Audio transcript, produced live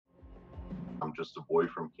just a boy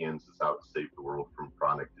from Kansas out to save the world from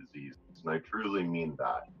chronic disease. And I truly mean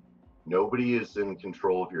that. Nobody is in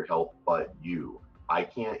control of your health but you. I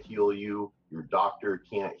can't heal you. Your doctor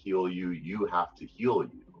can't heal you. You have to heal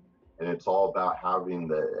you. And it's all about having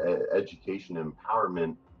the education and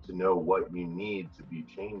empowerment to know what you need to be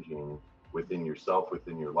changing within yourself,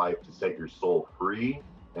 within your life, to set your soul free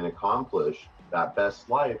and accomplish that best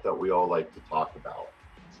life that we all like to talk about.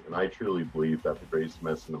 And I truly believe that the greatest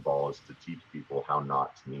medicine of all is to teach people how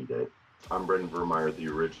not to need it. I'm Brendan Vermeyer, the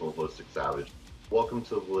original Holistic Savage. Welcome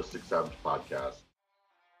to the Holistic Savage Podcast.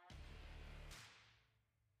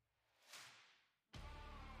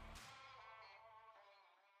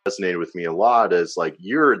 Resonated with me a lot as like,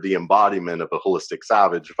 you're the embodiment of a holistic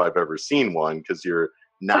savage if I've ever seen one, because you're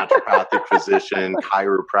naturopathic physician,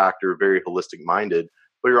 chiropractor, very holistic minded,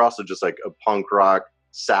 but you're also just like a punk rock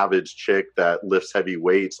savage chick that lifts heavy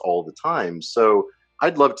weights all the time. So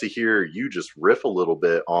I'd love to hear you just riff a little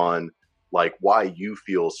bit on like why you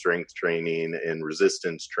feel strength training and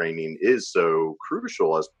resistance training is so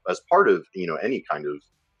crucial as part of, any kind of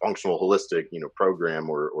functional holistic, program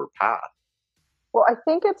or path. Well, I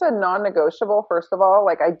think it's a non-negotiable, first of all.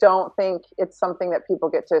 Like, I don't think it's something that people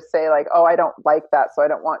get to say like, oh, I don't like that, so I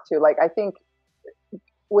don't want to. Like, I think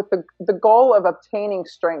with the goal of obtaining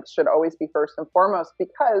strength should always be first and foremost,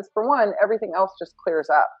 because for one, everything else just clears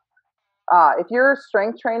up. If you're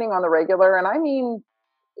strength training on the regular, and I mean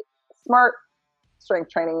smart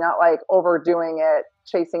strength training, not like overdoing it,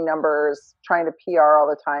 chasing numbers, trying to PR all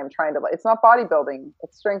the time, it's not bodybuilding,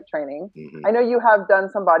 it's strength training. Mm-hmm. I know you have done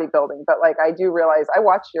some bodybuilding, but like, I do realize, I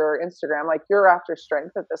watch your Instagram, like you're after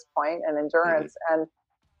strength at this point and endurance. Mm-hmm.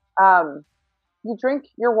 And you drink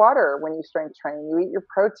your water when you strength train, you eat your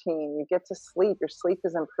protein, you get to sleep, your sleep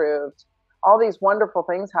is improved. All these wonderful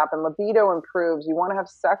things happen. Libido improves. You want to have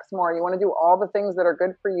sex more. You want to do all the things that are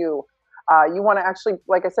good for you. You want to actually,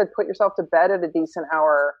 like I said, put yourself to bed at a decent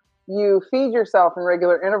hour. You feed yourself in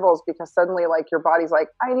regular intervals because suddenly like your body's like,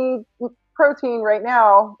 I need protein right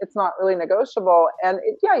now. It's not really negotiable. And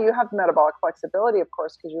you have metabolic flexibility, of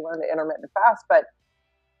course, because you learn to intermittent fast. But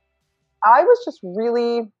I was just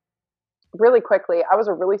really quickly, I was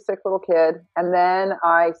a really sick little kid. And then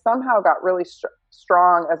I somehow got really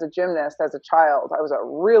strong as a gymnast as a child. I was a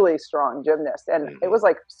really strong gymnast. And mm-hmm. It was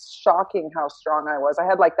like shocking how strong I was. I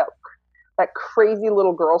had like that crazy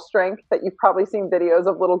little girl strength that you've probably seen videos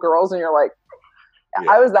of little girls and you're like,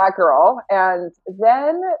 yeah. I was that girl. And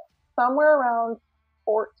then somewhere around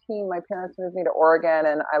 14, my parents moved me to Oregon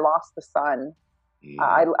and I lost the sun.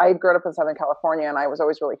 I grew up in Southern California and I was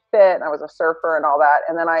always really fit and I was a surfer and all that.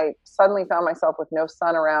 And then I suddenly found myself with no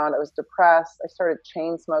sun around. I was depressed. I started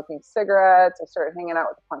chain smoking cigarettes. I started hanging out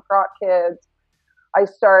with the punk rock kids. I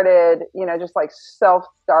started, just like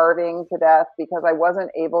self-starving to death because I wasn't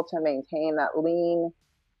able to maintain that lean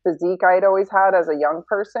physique I'd always had as a young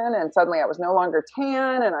person. And suddenly I was no longer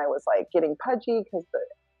tan and I was like getting pudgy because the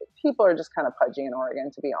people are just kind of pudgy in Oregon,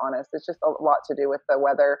 to be honest. It's just a lot to do with the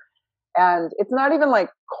weather. And it's not even like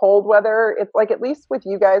cold weather. It's like, at least with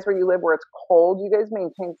you guys where you live, where it's cold, you guys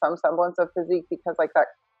maintain some semblance of physique because like that,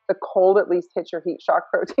 the cold at least hits your heat shock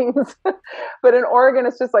proteins. But in Oregon,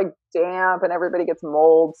 it's just like damp and everybody gets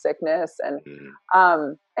mold sickness. And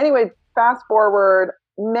anyway, fast forward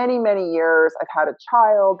many, many years, I've had a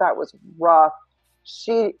child that was rough.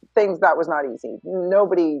 That was not easy.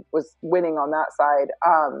 Nobody was winning on that side.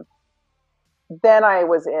 Then I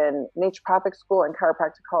was in naturopathic school and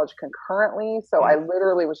chiropractic college concurrently. So I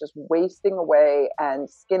literally was just wasting away and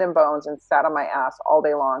skin and bones and sat on my ass all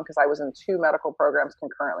day long because I was in 2 medical programs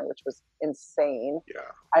concurrently, which was insane. Yeah.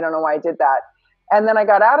 I don't know why I did that. And then I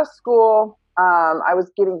got out of school. I was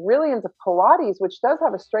getting really into Pilates, which does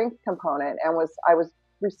have a strength component, and I was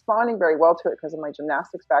responding very well to it because of my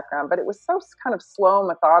gymnastics background, but it was so kind of slow,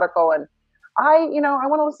 methodical. And I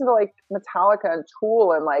want to listen to like Metallica and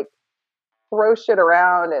Tool and like throw shit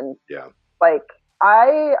around. And like,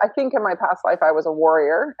 I think in my past life, I was a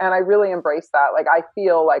warrior and I really embraced that. Like, I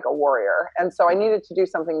feel like a warrior. And so I needed to do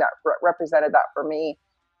something that represented that for me.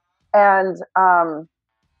 And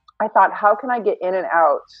I thought, how can I get in and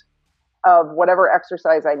out of whatever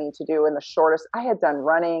exercise I need to do in the shortest? I had done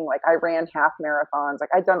running, like I ran half marathons. Like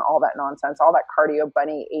I'd done all that nonsense, all that cardio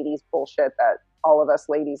bunny 80s bullshit that all of us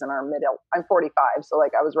ladies in our middle, I'm 45. So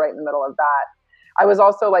like I was right in the middle of that. I was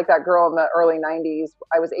also like that girl in the early 90s.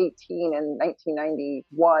 I was 18 in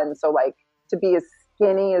 1991. So like to be as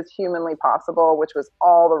skinny as humanly possible, which was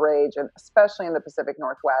all the rage. And especially in the Pacific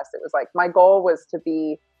Northwest, it was like, my goal was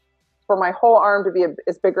for my whole arm to be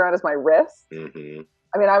as big around as my wrist. Mm-hmm.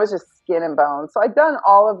 I mean, I was just skin and bones. So I'd done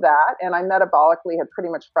all of that, and I metabolically had pretty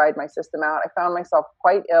much fried my system out. I found myself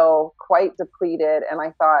quite ill, quite depleted, and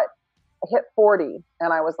I thought, I hit 40,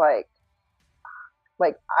 and I was like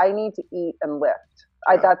I need to eat and lift.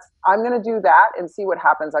 Yeah. I'm gonna do that and see what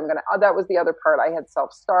happens. That was the other part. I had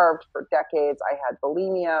self-starved for decades. I had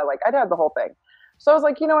bulimia, like I'd had the whole thing. So I was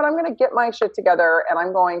like, you know what, I'm gonna get my shit together and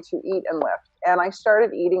I'm going to eat and lift. And I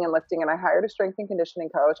started eating and lifting, and I hired a strength and conditioning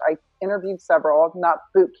coach. I interviewed several, not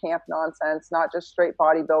boot camp nonsense, not just straight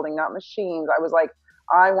bodybuilding, not machines. I was like,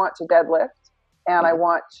 I want to deadlift, and I Mhm.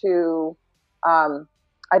 want to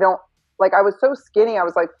I don't like, I was so skinny. I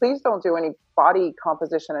was like, please don't do any body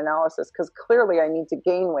composition analysis, because clearly I need to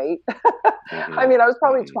gain weight. I Mhm. mean, I was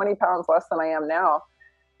probably Mhm. 20 pounds less than I am now.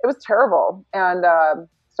 It was terrible. And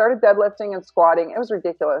started deadlifting and squatting. It was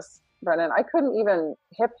ridiculous, Brennan. I couldn't even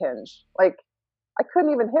hip hinge. Like, I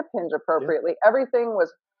couldn't even hip hinge Yeah. appropriately. Everything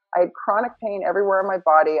was, I had chronic pain everywhere in my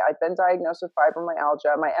body. I'd been diagnosed with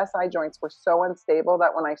fibromyalgia. My SI joints were so unstable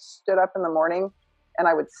that when I stood up in the morning and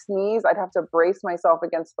I would sneeze, I'd have to brace myself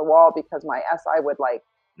against the wall because my SI would like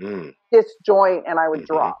Mm. disjoint and I would Mhm.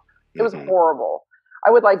 drop. It was Mhm. horrible.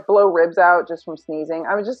 I would like blow ribs out just from sneezing.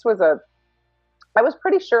 I was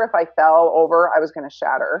pretty sure if I fell over, I was going to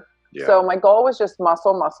shatter. Yeah. So my goal was just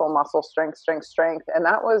muscle, muscle, muscle, strength, strength, strength. And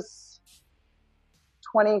that was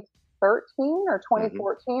 2013 or Mhm.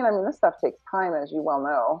 2014. I mean, this stuff takes time, as you well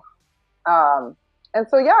know. And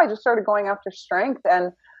so, yeah, I just started going after strength.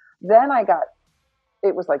 And then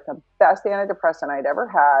it was like the best antidepressant I'd ever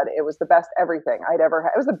had. It was the best everything I'd ever had.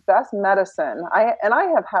 It was the best medicine. I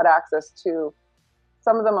have had access to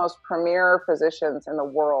some of the most premier physicians in the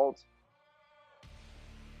world.